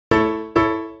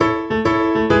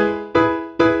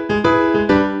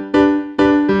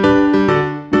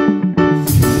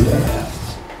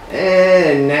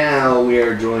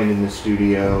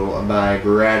studio by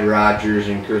Brad Rogers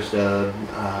and Krista.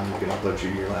 I'm gonna butcher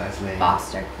your last name.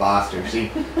 Foster.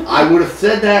 See, I would have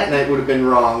said that, and it would have been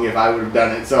wrong if I would have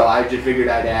done it. So I just figured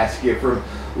I'd ask you from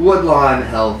Woodlawn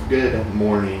Health. Good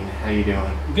morning. How you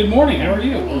doing? Good morning. How are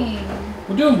you?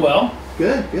 We're doing well.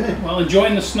 Good. Well,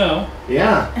 enjoying the snow.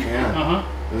 Yeah. Uh-huh.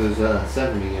 It was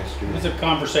 70 yesterday. It was a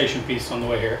conversation piece on the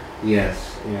way here.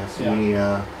 Yes. Yeah. We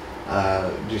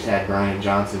just had Brian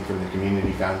Johnson from the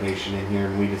Community Foundation in here,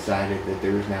 and we decided that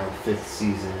there is now a 5th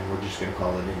season, and we're just going to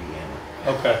call it Indiana.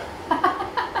 Okay.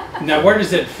 Now, where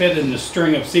does it fit in the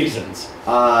string of seasons?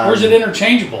 Or is it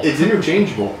interchangeable? It's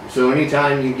interchangeable. So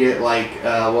anytime you get like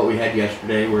what we had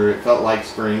yesterday, where it felt like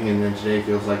spring, and then today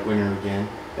feels like winter again,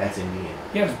 that's Indiana.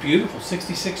 Yeah, it was beautiful.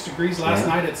 66 degrees last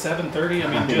night at 7:30.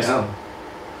 I mean,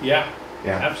 yeah,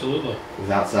 absolutely. It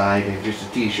was outside in just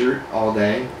a t-shirt all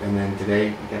day, and then today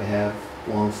you got to have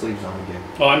long sleeves on again.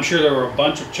 Well, I'm sure there were a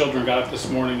bunch of children got up this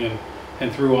morning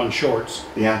and threw on shorts.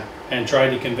 Yeah. And tried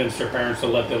to convince their parents to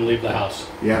let them leave the house.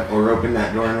 Yeah, or open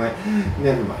that door and went,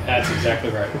 never mind. That's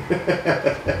exactly right.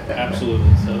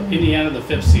 Absolutely. So Indiana, the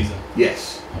 5th season.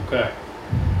 Yes. Okay.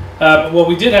 Well,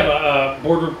 we did have a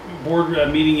board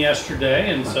meeting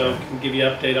yesterday, and so we can give you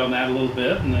an update on that a little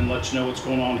bit, and then let you know what's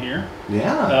going on here.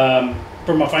 Yeah.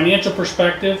 From a financial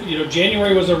perspective,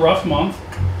 January was a rough month.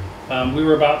 We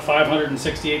were about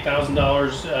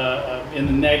 $568,000 in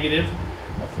the negative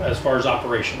as far as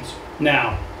operations.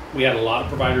 Now, we had a lot of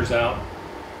providers out,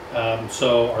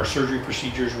 so our surgery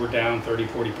procedures were down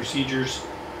 30-40 procedures.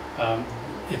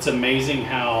 It's amazing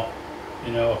how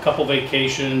a couple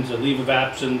vacations, a leave of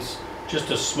absence, just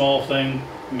a small thing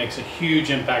makes a huge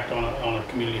impact on a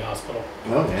community hospital.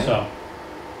 Okay. So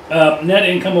net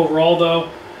income overall, though,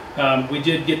 we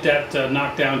did get that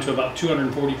knocked down to about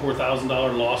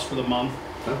 $244,000 loss for the month.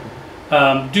 Okay.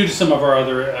 Due to some of our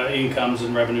other incomes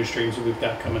and revenue streams that we've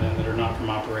got coming in that are not from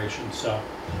operations. So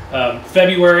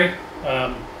February,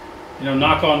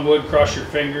 knock on wood, cross your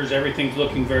fingers, everything's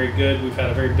looking very good. We've had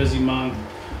a very busy month.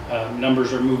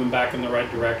 Numbers are moving back in the right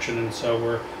direction, and so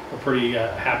we're pretty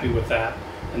happy with that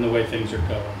and the way things are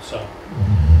going. So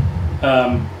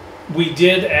we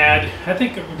did add, I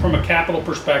think from a capital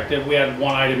perspective, we had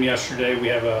one item yesterday. We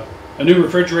have a new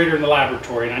refrigerator in the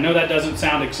laboratory, and I know that doesn't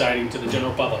sound exciting to the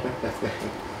general public,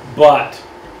 but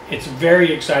it's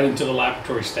very exciting to the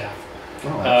laboratory staff.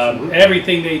 Oh,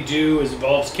 everything they do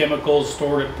involves chemicals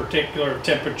stored at particular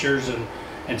temperatures, and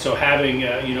so having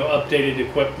updated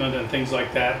equipment and things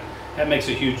like that makes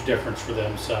a huge difference for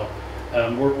them. So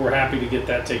we're happy to get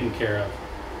that taken care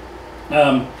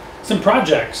of. Some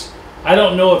projects. I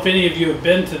don't know if any of you have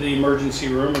been to the emergency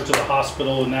room or to the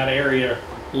hospital in that area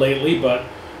lately, but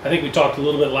I think we talked a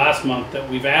little bit last month that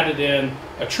we've added in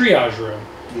a triage room.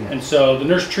 Yeah. And so the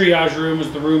nurse triage room is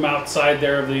the room outside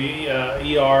there of the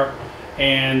ER,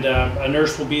 and a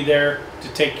nurse will be there to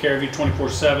take care of you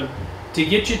 24/7 to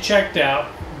get you checked out,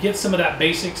 get some of that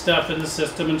basic stuff in the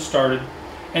system and started,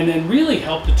 and then really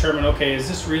help determine, okay, is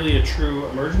this really a true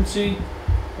emergency,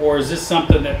 or is this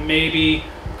something that maybe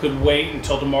could wait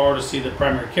until tomorrow to see the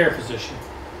primary care physician?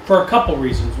 For a couple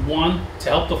reasons. One, to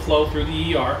help the flow through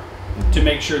the ER, to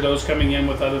make sure those coming in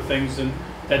with other things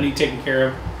that need taken care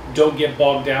of don't get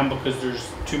bogged down because there's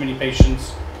too many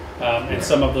patients, and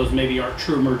some of those maybe aren't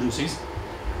true emergencies.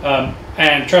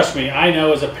 And trust me, I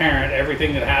know as a parent,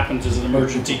 everything that happens is an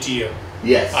emergency to you.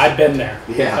 Yes. I've been there.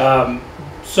 Yeah.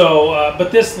 But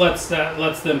this lets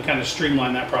them kind of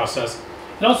streamline that process.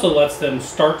 It also lets them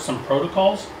start some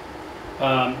protocols.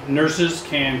 Nurses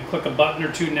can click a button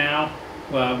or two now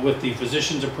with the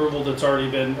physician's approval that's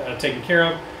already been taken care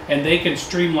of, and they can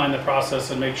streamline the process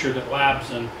and make sure that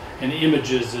labs and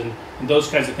images and those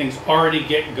kinds of things already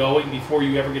get going before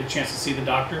you ever get a chance to see the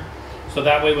doctor. So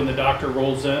that way when the doctor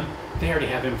rolls in, they already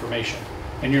have information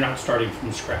and you're not starting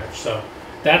from scratch. So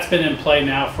that's been in play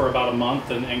now for about a month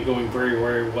and going very,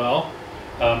 very well.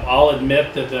 I'll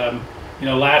admit that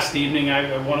last evening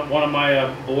one of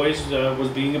my boys was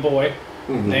being a boy.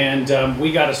 Mm-hmm. And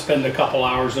we got to spend a couple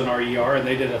hours in our ER, and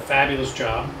they did a fabulous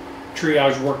job.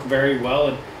 Triage worked very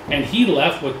well, and he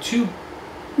left with 2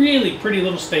 really pretty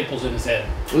little staples in his head.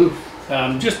 Oof.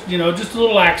 Just a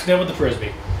little accident with the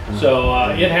frisbee. So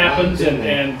it happens,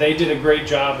 and they did a great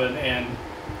job. And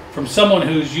from someone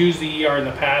who's used the ER in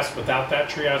the past without that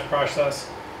triage process,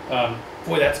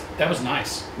 boy, that was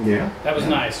nice. Yeah. That was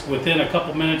nice. Within a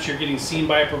couple minutes, you're getting seen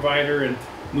by a provider and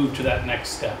moved to that next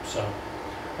step. So.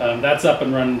 That's up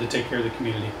and running to take care of the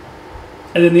community.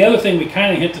 And then the other thing we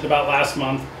kind of hinted about last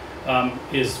month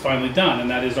is finally done,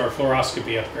 and that is our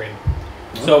fluoroscopy upgrade.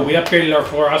 Okay. So we upgraded our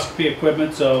fluoroscopy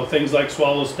equipment, so things like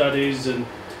swallow studies and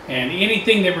And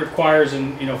anything that requires,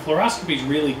 and fluoroscopy is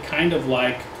really kind of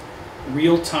like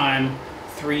real-time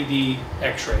 3D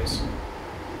x-rays.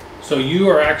 So you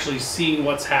are actually seeing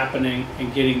what's happening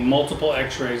and getting multiple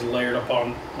x-rays layered up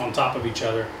on top of each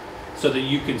other so that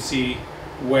you can see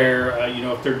where,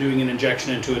 if they're doing an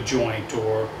injection into a joint,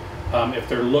 or if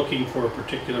they're looking for a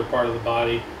particular part of the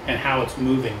body and how it's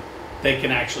moving, they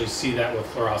can actually see that with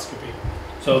fluoroscopy.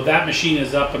 So that machine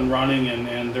is up and running,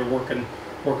 and they're working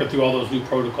through all those new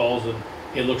protocols, and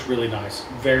it looks really nice,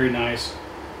 very nice,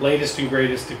 latest and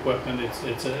greatest equipment.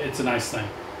 It's a nice thing.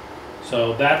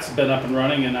 So that's been up and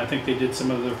running, and I think they did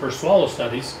some of their first swallow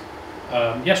studies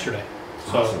yesterday.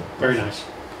 So awesome. Very nice.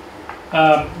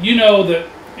 You know that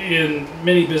in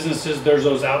many businesses there's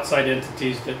those outside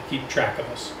entities that keep track of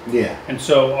us. Yeah. And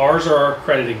so ours are our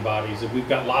accrediting bodies, and we've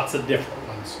got lots of different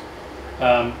ones.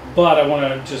 But I want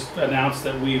to just announce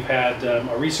that we've had a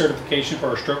recertification for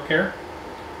our stroke care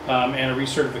and a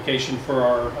recertification for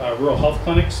our rural health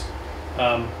clinics.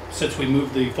 Since we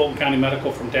moved the Fulton County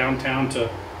Medical from downtown to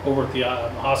over at the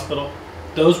hospital,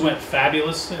 those went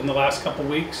fabulous in the last couple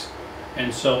weeks,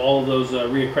 and so all of those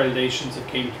reaccreditations have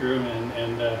came through,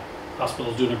 and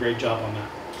hospital's doing a great job on that.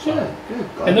 So,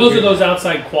 good. And those are those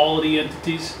outside quality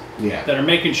entities that are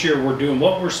making sure we're doing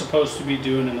what we're supposed to be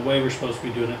doing and the way we're supposed to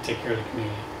be doing it to take care of the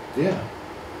community. Yeah.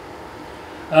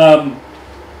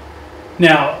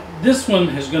 Now, this one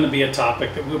is going to be a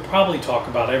topic that we'll probably talk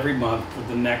about every month for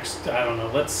the next, I don't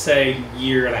know, let's say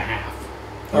year and a half.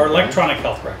 Our electronic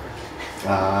health record.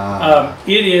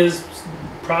 It is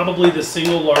probably the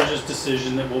single largest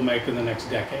decision that we'll make in the next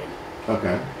decade.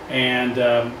 Okay. And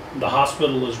the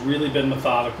hospital has really been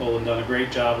methodical and done a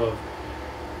great job of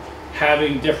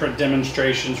having different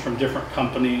demonstrations from different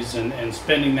companies and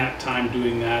spending that time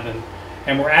doing that.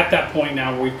 And we're at that point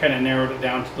now where we've kind of narrowed it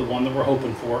down to the one that we're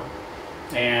hoping for.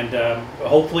 And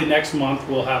hopefully next month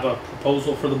we'll have a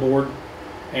proposal for the board,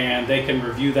 and they can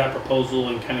review that proposal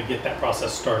and kind of get that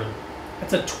process started.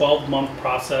 That's a 12-month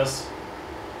process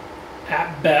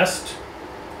at best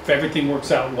if everything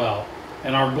works out well.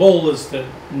 And our goal is that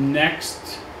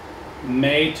next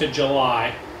May to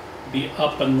July be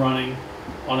up and running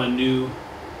on a new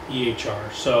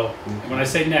EHR. So when I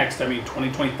say next, I mean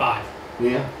 2025.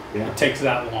 Yeah. It takes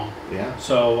that long. Yeah.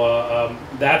 So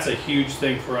that's a huge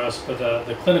thing for us. But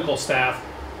the clinical staff,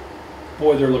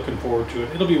 boy, they're looking forward to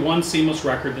it. It'll be one seamless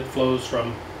record that flows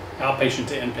from outpatient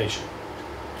to inpatient.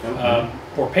 Okay.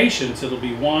 For patients, it'll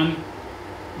be one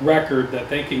record that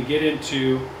they can get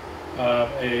into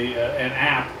an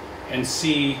app and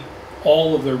see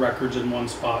all of their records in one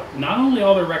spot. Not only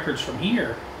all their records from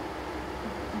here,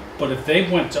 but if they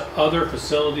went to other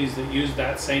facilities that use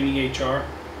that same EHR,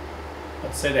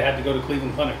 let's say they had to go to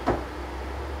Cleveland Clinic,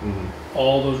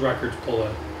 all those records pull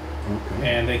in. Okay.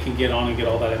 And they can get on and get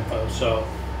all that info. So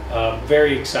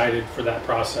very excited for that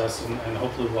process, and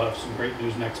hopefully we'll have some great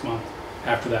news next month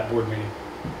after that board meeting.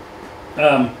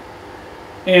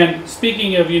 And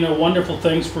speaking of wonderful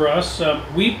things for us,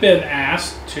 we've been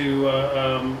asked to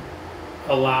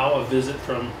allow a visit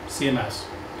from CMS.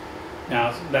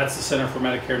 Now that's the Center for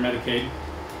Medicare and Medicaid.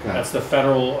 Okay. That's the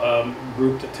federal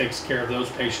group that takes care of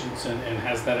those patients and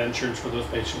has that insurance for those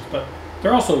patients. But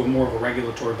they're also more of a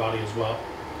regulatory body as well.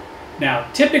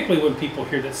 Now, typically when people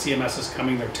hear that CMS is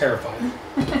coming, they're terrified.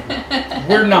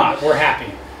 We're not. We're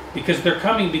happy. Because they're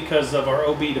coming because of our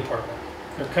OB department.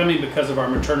 They're coming because of our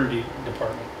maternity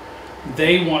department.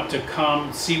 They want to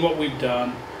come, see what we've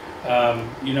done. I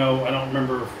don't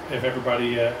remember if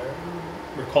everybody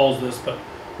recalls this, but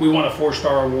we won a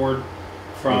 4-star award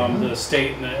from the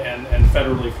state and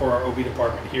federally for our OB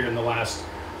department here in the last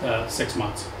 6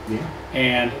 months. Yeah.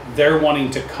 And they're wanting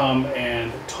to come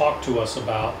and talk to us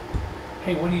about,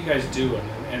 hey, what are you guys doing?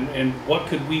 And what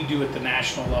could we do at the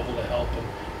national level to help? And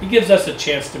it gives us a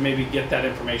chance to maybe get that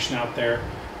information out there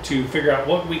to figure out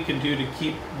what we can do to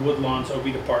keep Woodlawn's OB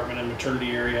department and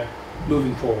maternity area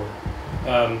moving forward.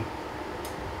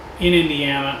 In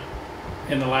Indiana,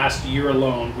 in the last year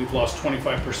alone, we've lost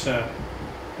 25%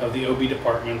 of the OB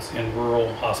departments in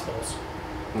rural hospitals.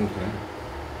 Okay.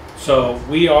 So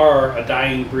we are a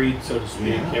dying breed, so to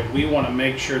speak, Yeah. and we want to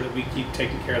make sure that we keep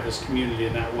taking care of this community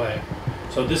in that way.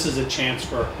 So this is a chance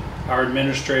for our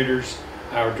administrators,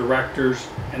 our directors,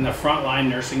 and the frontline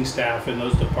nursing staff in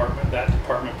that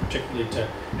department particularly, to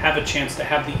have a chance to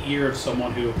have the ear of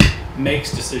someone who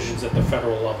makes decisions at the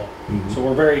federal level. So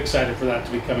we're very excited for that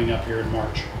to be coming up here in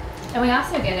March. And we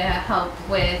also get to help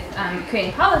with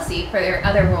creating policy for their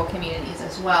other rural communities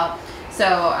as well.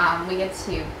 So we get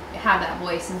to have that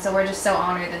voice, and so we're just so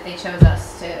honored that they chose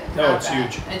us to have it's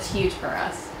that. huge. It's huge for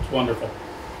us. It's wonderful.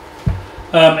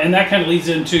 And that kind of leads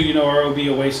into, our OB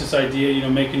Oasis idea,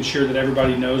 making sure that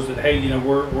everybody knows that, hey,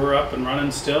 we're up and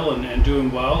running still and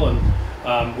doing well.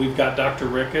 And we've got Dr.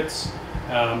 Ricketts,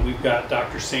 we've got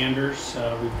Dr. Sanders,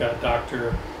 we've got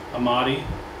Dr. Amati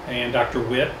and Dr.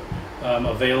 Witt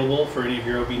available for any of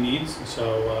your OB needs.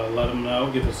 So let them know,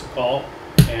 give us a call,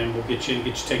 and we'll get you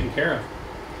taken care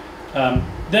of.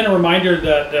 Then a reminder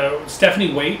that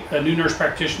Stephanie Waite, a new nurse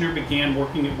practitioner, began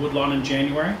working at Woodlawn in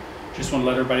January. Just want to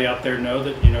let everybody out there know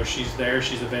that she's there,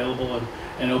 she's available,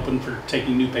 and open for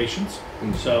taking new patients.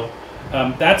 Mm-hmm. So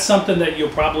that's something that you'll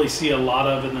probably see a lot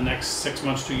of in the next 6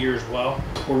 months to a year as well.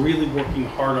 We're really working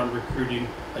hard on recruiting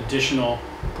additional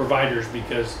providers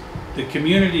because the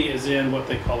community is in what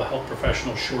they call a health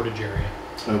professional shortage area.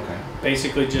 Okay.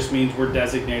 Basically just means we're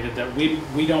designated that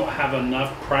we don't have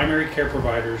enough primary care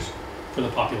providers for the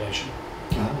population.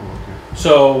 Oh, okay.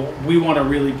 So we want to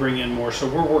really bring in more. So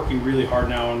we're working really hard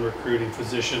now on recruiting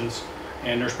physicians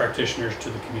and nurse practitioners to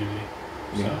the community.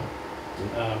 Yeah.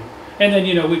 So, and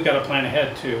then, we've got to plan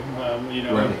ahead too.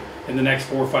 Right. In the next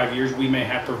 4 or 5 years, we may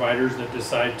have providers that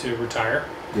decide to retire.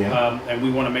 Yeah. And we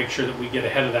want to make sure that we get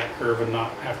ahead of that curve and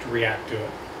not have to react to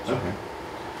it. So, okay.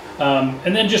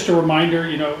 And then just a reminder,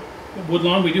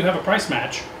 Woodlawn, we do have a price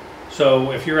match.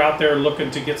 So if you're out there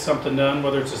looking to get something done,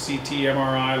 whether it's a CT,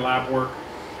 MRI, lab work,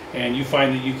 and you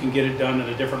find that you can get it done at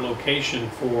a different location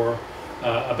for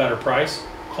a better price,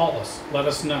 call us. Let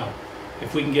us know.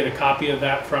 If we can get a copy of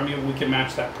that from you, we can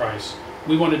match that price.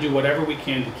 We want to do whatever we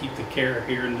can to keep the care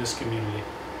here in this community.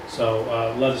 So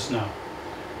let us know.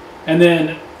 And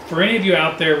then for any of you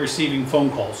out there receiving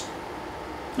phone calls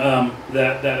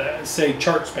that say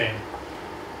ChartSpan.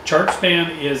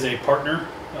 ChartSpan is a partner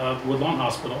of Woodlawn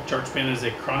Hospital. ChartSpan is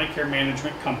a chronic care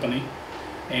management company,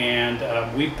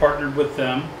 and we've partnered with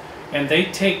them, and they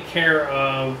take care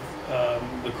of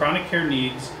the chronic care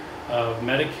needs of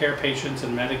Medicare patients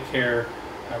and Medicare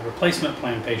replacement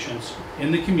plan patients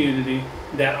in the community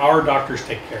that our doctors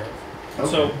take care of. Okay.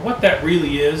 So what that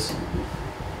really is,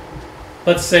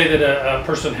 let's say that a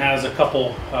person has a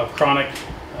couple of chronic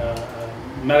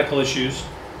medical issues.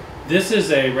 This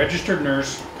is a registered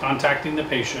nurse contacting the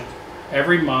patient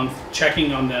every month,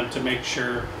 checking on them to make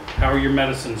sure how are your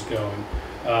medicines going.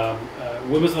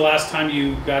 When was the last time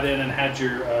you got in and had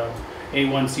your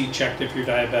A1C checked if you're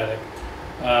diabetic?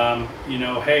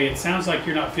 Hey, it sounds like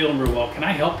you're not feeling real well. Can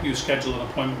I help you schedule an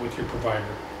appointment with your provider?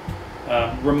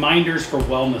 Reminders for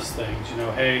wellness things.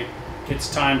 Hey,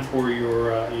 it's time for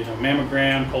your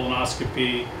mammogram,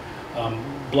 colonoscopy,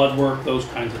 blood work, those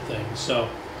kinds of things. So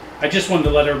I just wanted to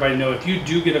let everybody know, if you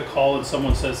do get a call and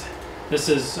someone says, this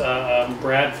is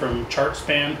Brad from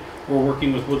ChartSpan, we're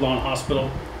working with Woodlawn Hospital,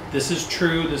 this is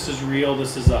true, this is real,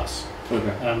 this is us.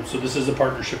 Okay. So this is a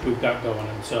partnership we've got going,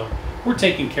 and so we're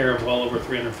taking care of well over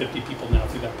 350 people now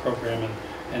through that program,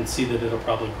 and see that it'll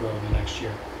probably grow in the next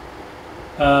year.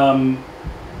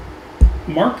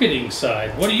 Marketing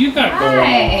side, what do you got going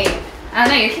on? I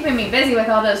don't know, you're keeping me busy with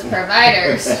all those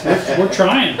providers. We're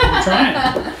trying.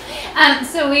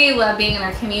 So we love being in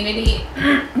our community.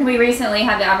 We recently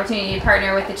had the opportunity to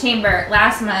partner with the Chamber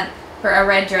last month for a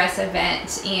red dress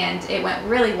event, and it went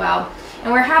really well.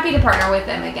 And we're happy to partner with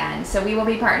them again. So we will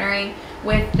be partnering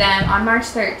with them on March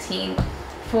 13th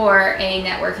for a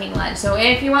networking lunch. So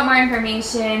if you want more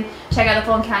information, check out the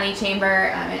Fulton County Chamber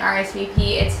and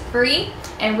RSVP. It's free,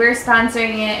 and we're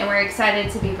sponsoring it, and we're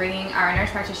excited to be bringing our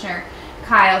nurse practitioner,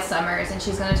 Kyle Summers, and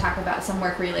she's going to talk about some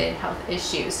work-related health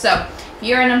issues. So if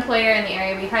you're an employer in the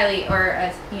area, we highly, or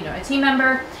a team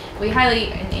member, in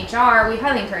HR, we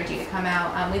highly encourage you to come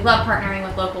out. We love partnering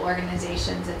with local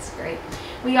organizations. It's great.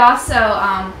 We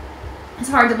also, it's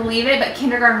hard to believe it, but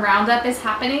Kindergarten Roundup is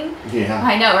happening. Yeah.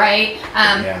 I know, right?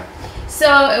 Yeah.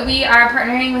 So we are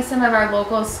partnering with some of our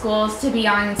local schools to be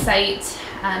on site.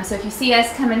 So if you see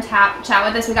us, come and chat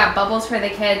with us. We got bubbles for the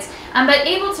kids, but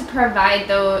able to provide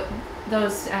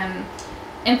those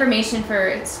information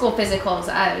for school physicals.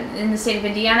 In the state of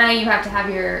Indiana, you have to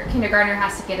have your kindergartner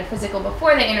has to get a physical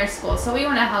before they enter school. So we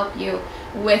want to help you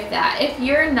with that. If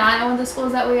you're not at one of the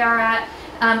schools that we are at,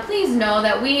 please know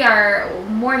that we are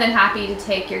more than happy to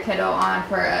take your kiddo on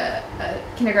for a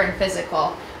kindergarten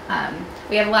physical.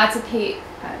 We have lots of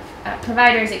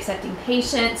providers accepting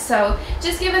patients, so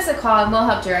just give us a call and we'll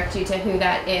help direct you to who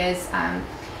that is.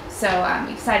 So I'm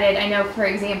excited. I know, for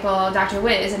example, Dr.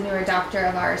 Witt is a newer doctor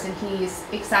of ours, and he's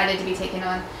excited to be taking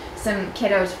on some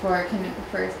kiddos for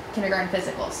kindergarten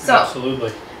physicals. So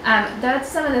absolutely. That's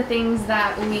some of the things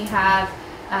that we have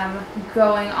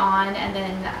going on, and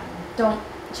then don't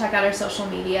check out our social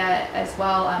media as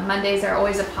well. Mondays are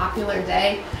always a popular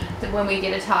day when we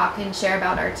get to talk and share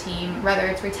about our team, whether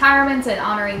it's retirements and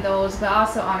honoring those, but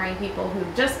also honoring people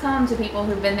who've just come to people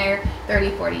who've been there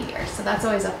 30, 40 years. So that's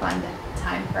always a fun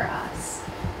time for us.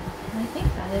 And I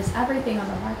think that is everything on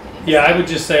the marketing. Yeah, I would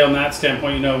just say on that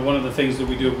standpoint, one of the things that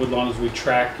we do at Woodlawn is we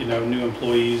track, new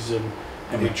employees and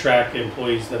we track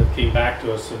employees that have came back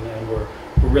to us, and we're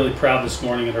really proud this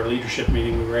morning at our leadership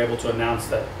meeting. We were able to announce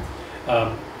that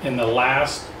in the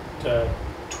last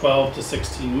 12 to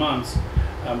 16 months,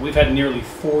 we've had nearly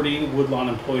 40 Woodlawn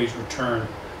employees return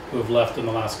who have left in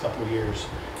the last couple of years.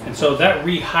 And so that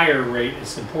rehire rate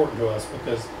is important to us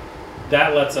because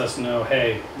that lets us know,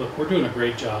 hey, look, we're doing a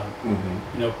great job.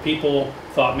 People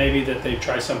thought maybe that they'd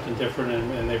try something different,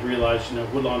 and they've realized,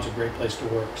 Woodlawn's a great place to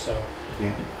work. So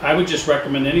I would just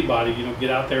recommend anybody, get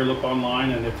out there, look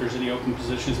online, and if there's any open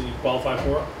positions that you qualify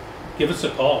for, give us a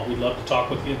call. We'd love to talk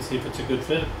with you and see if it's a good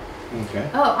fit. Okay.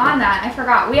 Oh, on that, I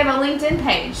forgot. We have a LinkedIn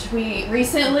page. We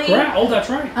recently. Correct. Oh, that's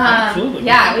right. Absolutely.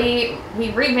 Yeah,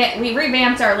 we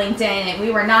revamped our LinkedIn, and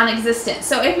we were non-existent.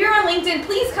 So if you're on LinkedIn,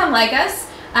 please come like us.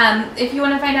 If you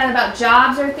want to find out about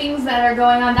jobs or things that are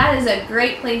going on, that is a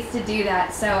great place to do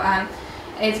that. So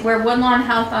we're Woodlawn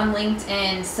Health on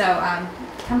LinkedIn. So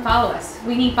come follow us.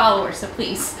 We need followers, so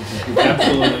please.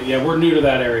 Absolutely. Yeah, we're new to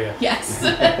that area. Yes.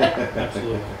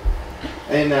 Absolutely.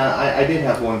 And I did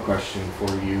have one question for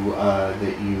you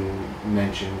that you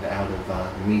mentioned out of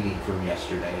the meeting from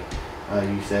yesterday.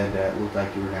 You said it looked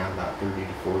like you were down about 30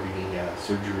 to 40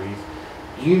 surgeries.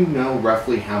 Do you know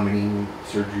roughly how many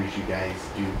surgeries you guys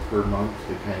do per month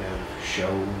to kind of show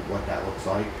what that looks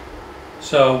like?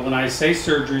 So when I say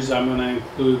surgeries, I'm going to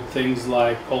include things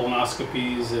like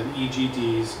colonoscopies and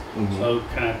EGDs. So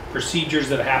kind of procedures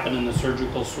that happen in the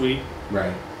surgical suite.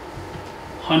 Right.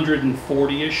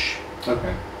 140-ish.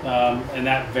 Okay. And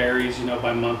that varies,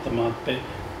 by month to month. But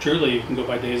truly, you can go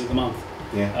by days of the month.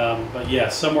 Yeah. But yeah,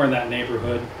 somewhere in that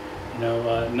neighborhood,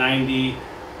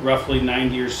 roughly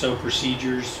 90 or so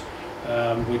procedures,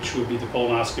 which would be the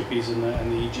colonoscopies and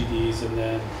the EGDs, and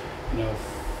then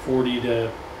 40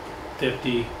 to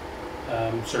 50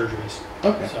 surgeries.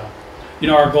 Okay. So,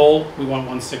 our goal, we want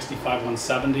 165,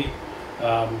 170,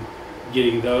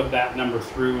 getting that number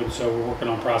through, and so we're working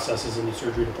on processes in the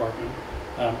surgery department.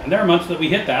 And there are months that we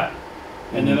hit that,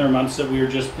 and then there are months that we are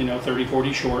just 30,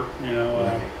 40 short.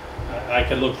 Right. I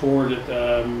could look forward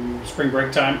at spring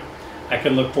break time. I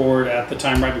can look forward at the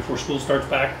time right before school starts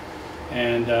back,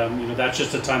 and that's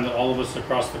just a time that all of us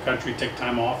across the country take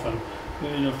time off,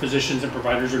 and physicians and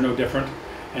providers are no different,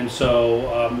 and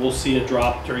so we'll see a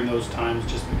drop during those times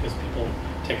just because people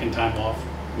taking time off.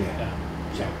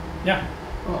 Yeah.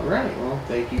 All right. Well,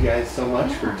 thank you guys so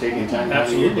much for taking time out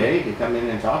of your day to come in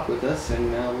and talk with us,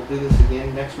 and we'll do this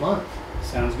again next month.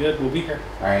 Sounds good. We'll be here.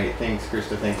 All right. Thanks,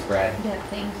 Krista. Thanks, Brad. Yeah,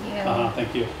 thank you.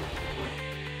 Thank you.